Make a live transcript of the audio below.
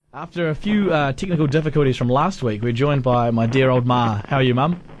After a few technical difficulties from last week, we're joined by my dear old Ma. How are you,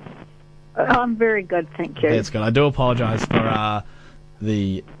 Mum? I'm very good, thank you. That's good. I do apologise for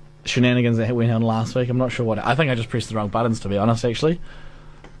the shenanigans that went on last week. I'm not sure what... I think I just pressed the wrong buttons, to be honest, actually.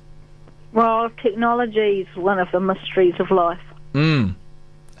 Well, technology is one of the mysteries of life.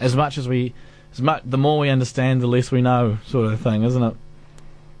 As much as we... the more we understand, the less we know, sort of thing, isn't it?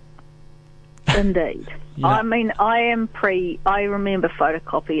 Indeed. Yeah. I mean, I remember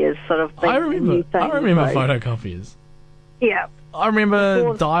photocopiers sort of being I a new thing. remember so- photocopiers. Yeah. I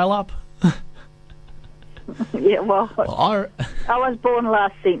remember dial-up. Yeah, well, I was born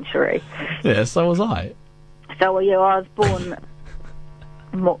last century. Yeah, so was I. So, yeah, I was born,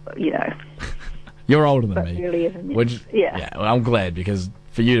 more, You're older than but me. earlier than you. Which, Yeah. well, I'm glad, because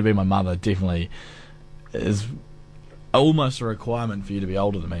for you to be my mother definitely is almost a requirement for you to be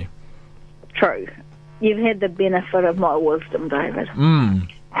older than me. True. You've had the benefit of my wisdom, David.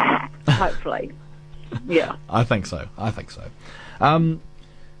 Hopefully. Yeah. I think so.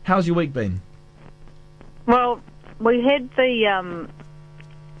 How's your week been? Well, we had the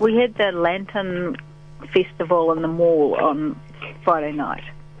Lantern Festival in the mall on Friday night.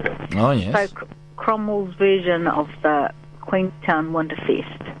 Oh, yes. So Cromwell's version of the Queenstown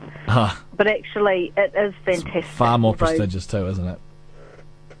Winterfest. Ah, But actually, it is fantastic. far more although- prestigious too, isn't it?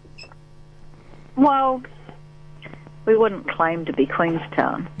 Well, we wouldn't claim to be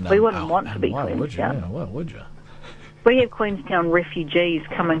Queenstown. We wouldn't want to be why Queenstown. would you? Yeah, why would you? We have Queenstown refugees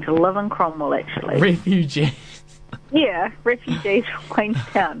coming to live in Cromwell, actually. Refugee. Yeah, refugees from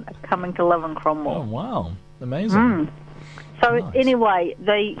Queenstown are coming to live in Cromwell. Oh, wow. Amazing. So Nice. anyway,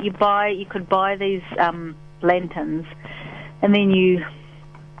 you could buy these lanterns, and then you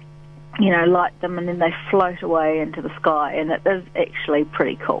light them, and then they float away into the sky, and it is actually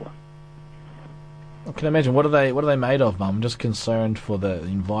pretty cool. I can imagine. What are they made of, Mum? I'm just concerned for the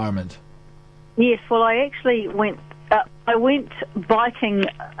environment. Yes, well, I actually went biking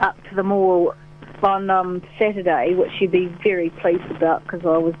up to the mall on Saturday, which you'd be very pleased about because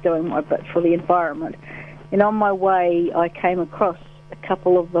I was doing my bit for the environment. And on my way, I came across a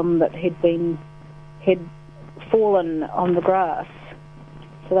couple of them that had fallen on the grass.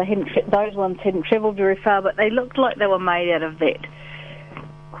 So those ones hadn't travelled very far, but they looked like they were made out of that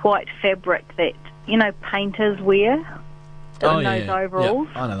white fabric that painters wear. Oh, those yeah. overalls.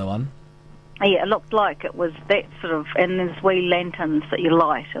 Yeah, I know the one. Yeah, it looked like it was that sort of, and there's wee lanterns that you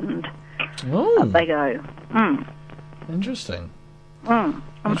light, and Oh, they go, interesting. Interesting.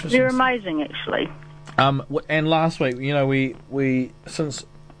 Interesting. They're amazing, actually. And last week, we since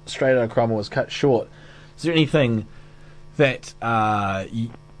Straight Outta Cromwell was cut short, is there anything that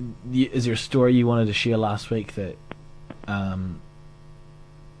is there a story you wanted to share last week that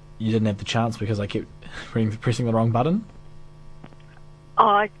you didn't have the chance because I kept pressing the wrong button?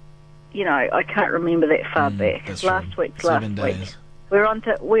 I can't remember that far back. That's Last true. week's 7 last days. week. We're on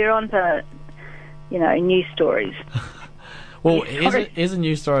to news stories. Well, Sorry. here's a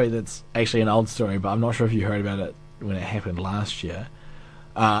new story that's actually an old story, but I'm not sure if you heard about it when it happened last year.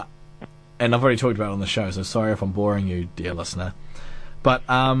 And I've already talked about it on the show, so sorry if I'm boring you, dear listener. But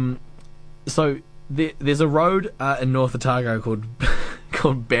so there's a road in North Otago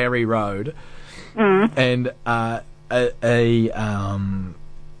called Barry Road, and a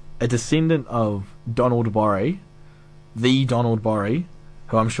descendant of Donald Borrie, the Donald Borrie,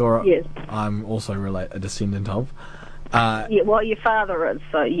 who I'm sure Yes. I'm also a descendant of. Yeah, well, your father is,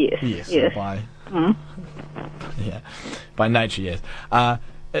 so yes. Yes. By nature, yes.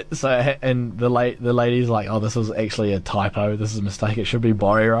 And the lady's like, oh, this is actually a typo. This is a mistake. It should be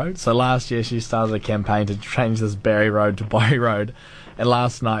Borrie Road. So last year she started a campaign to change this Barry Road to Borrie Road. And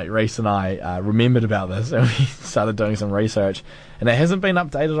last night, Reese and I remembered about this, and we started doing some research. And it hasn't been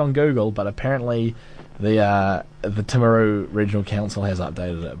updated on Google, but apparently the Timaru Regional Council has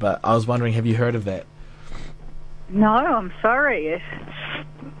updated it. But I was wondering, have you heard of that? No, I'm sorry.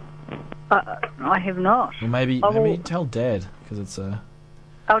 I have not. Well, maybe tell Dad, because it's a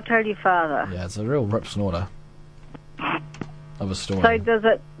I'll tell your father. it's a real rip snorter of a story. So does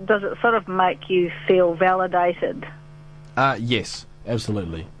it sort of make you feel validated? Yes,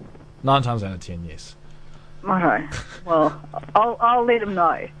 absolutely. 9 times out of 10, yes. Okay. Well, I'll let him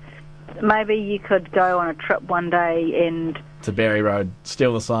know. Maybe you could go on a trip one day and To Barry Road,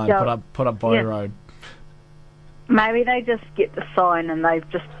 steal the sign, Yeah. put up Borrie Yeah. Road. maybe they just get the sign and they've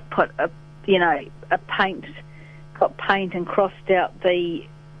just put got paint and crossed out the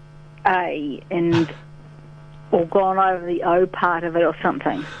A or gone over the O part of it or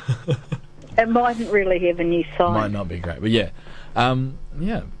something. It mightn't really have a new sign. Might not be great, but yeah.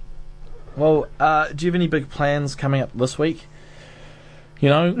 Yeah. Well, do you have any big plans coming up this week? You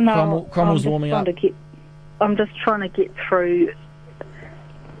know, No, Cromwell's warming up. I'm just trying to get through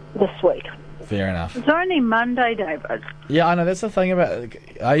this week. Fair enough. It's only Monday, David. Yeah, I know. That's the thing about...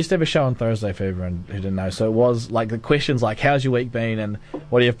 I used to have a show on Thursday for everyone who didn't know. So it was like the questions like, how's your week been and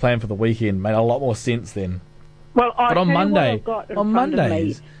what do you have planned for the weekend made a lot more sense then. Well, But on Monday, on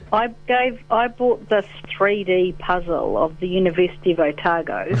Mondays, I bought this 3D puzzle of the University of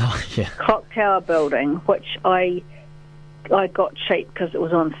Otago Oh, yeah. clock tower building, which I got cheap because it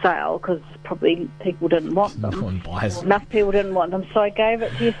was on sale, because probably people didn't want them. No one buys. Enough people didn't want them, so I gave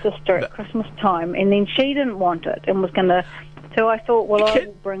it to your sister at Christmas time, and then she didn't want it and was going to... So I thought, well, I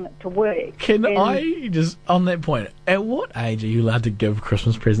will bring it to work. Can I just, on that point, at what age are you allowed to give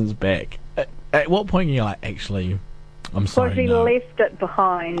Christmas presents back? At what point are you like, actually, I'm sorry, Well, she no. left it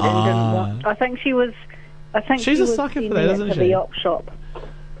behind and didn't want... I think she was... She's she a was sucker for sending that, it isn't to she? the op shop.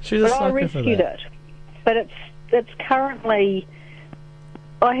 She's a But I sucker for rescued that. it. But it's currently...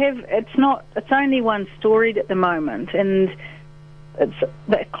 It's only one storied at the moment, and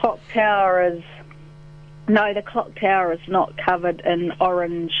the clock tower is... No, the clock tower is not covered in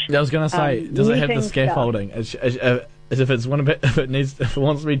orange. I was going to say, does it have the netting scaffolding? As if it's if it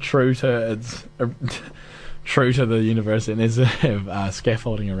wants to be true to true to the university, it needs to have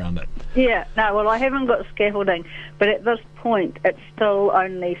scaffolding around it. Yeah, no, well, I haven't got scaffolding, but at this point, it's still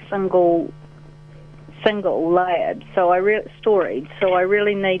only single layered, storied. So I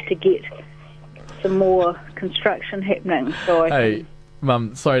really need to get some more construction happening. So Hey,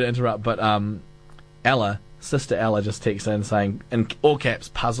 Mum, sorry to interrupt, but Sister Ella just texted in saying, in all caps,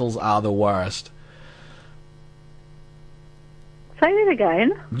 puzzles are the worst. say that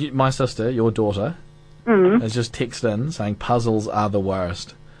again. My sister, your daughter, has just texted in saying puzzles are the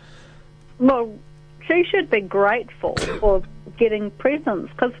worst. Well, she should be grateful for getting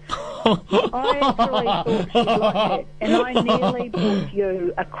presents, because I actually thought she'd like it, and I nearly bought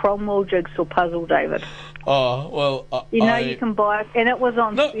you a Cromwell jigsaw puzzle, David. Oh, well, You can buy it, and it was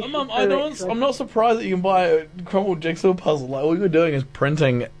on No, special Mum, too, actually. I'm not surprised that you can buy a Cromwell jigsaw puzzle. Like, all you're doing is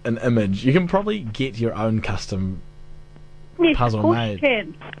printing an image. You can probably get your own custom Yes, puzzle of course made. you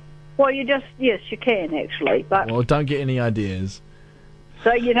can. Well, yes, you can actually, but Well, don't get any ideas.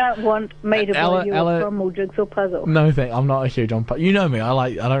 so you don't want me to buy you Ella- a Cromwell jigsaw puzzle? No, I'm not a huge on. You know me.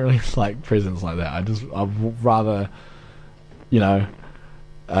 I don't really like presents like that. I'd rather,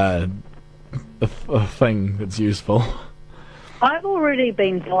 a thing that's useful. I've already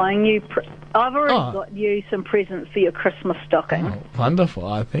been buying you. I've already got you some presents for your Christmas stocking, Oh, wonderful!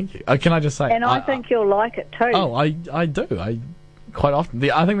 I thank you. Can I just say? and I think you'll like it too. Oh, I do. I quite often.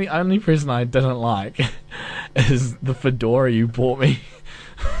 I think the only present I didn't like is the fedora you bought me.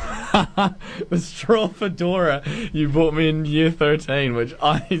 The straw fedora you bought me in year 13, which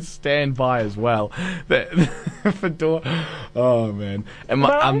I stand by as well. That fedora. Oh man. And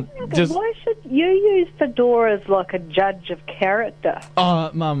why should you use fedora as like a judge of character?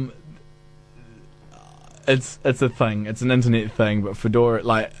 Oh, Mum. It's a thing. It's an internet thing. But fedora,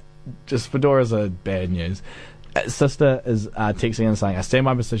 fedoras are bad news. Sister is texting and saying, I stand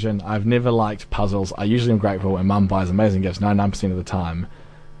by my decision. I've never liked puzzles. I usually am grateful, and Mum buys amazing gifts 99% of the time.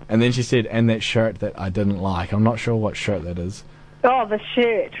 And then she said, and that shirt that I didn't like. I'm not sure what shirt that is. Oh, the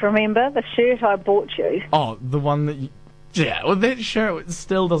shirt. Remember the shirt I bought you? Oh, the one that yeah, well, that shirt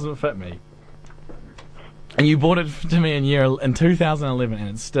still doesn't fit me. And you bought it to me in 2011, and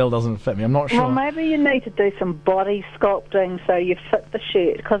it still doesn't fit me. I'm not sure. Well, maybe you need to do some body sculpting so you fit the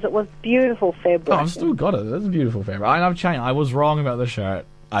shirt, because it was beautiful fabric. Oh, I've still got it. It's beautiful fabric. I've changed. I was wrong about the shirt.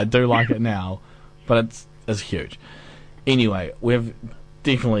 I do like it now, but it's huge. Anyway, we've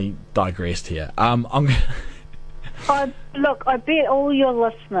definitely digressed here. Look, I bet all your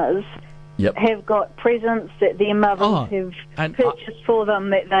listeners have got presents that their mothers have purchased for them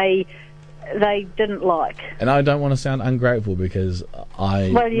that they didn't like. And I don't want to sound ungrateful because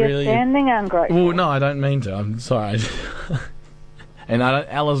Well, you're sounding ungrateful. Well, no, I don't mean to. I'm sorry. And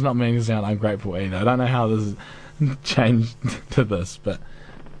Ella's not meaning to sound ungrateful either. I don't know how this has changed to this, but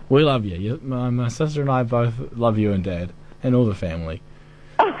we love you. My sister and I both love you and Dad and all the family.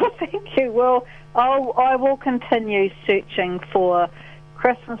 Oh, thank you. Well, I will continue searching for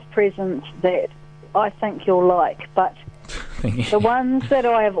Christmas presents that I think you'll like, but the ones that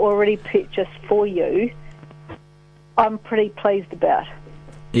I have already purchased for you, I'm pretty pleased about.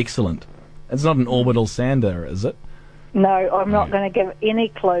 Excellent. It's not an orbital sander, is it? No, I'm not going to give any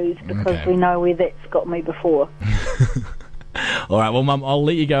clues because we know where that's got me before. All right, well, Mum, I'll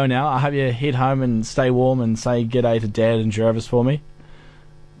let you go now. I hope you head home and stay warm and say g'day to Dad and Jervis for me.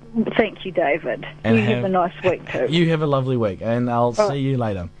 Thank you, David. And you have a nice week too. You have a lovely week, and I'll see you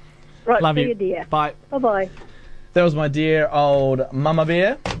later. Right, love see you, dear. Bye. Bye-bye. that was my dear old Mama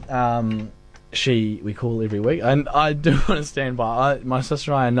Bear. We call every week, and I do want to stand by. My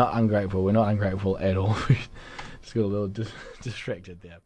sister and I are not ungrateful. We're not ungrateful at all. Just got a little distracted there.